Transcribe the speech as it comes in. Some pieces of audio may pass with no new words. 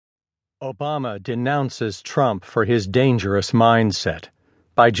Obama Denounces Trump for His Dangerous Mindset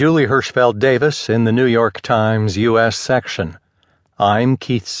by Julie Hirschfeld Davis in the New York Times U.S. section. I'm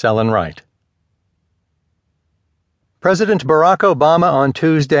Keith Sellen-Wright. President Barack Obama on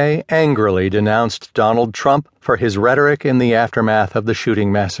Tuesday angrily denounced Donald Trump for his rhetoric in the aftermath of the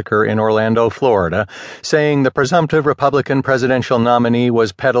shooting massacre in Orlando, Florida, saying the presumptive Republican presidential nominee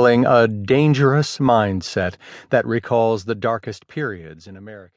was peddling a dangerous mindset that recalls the darkest periods in America.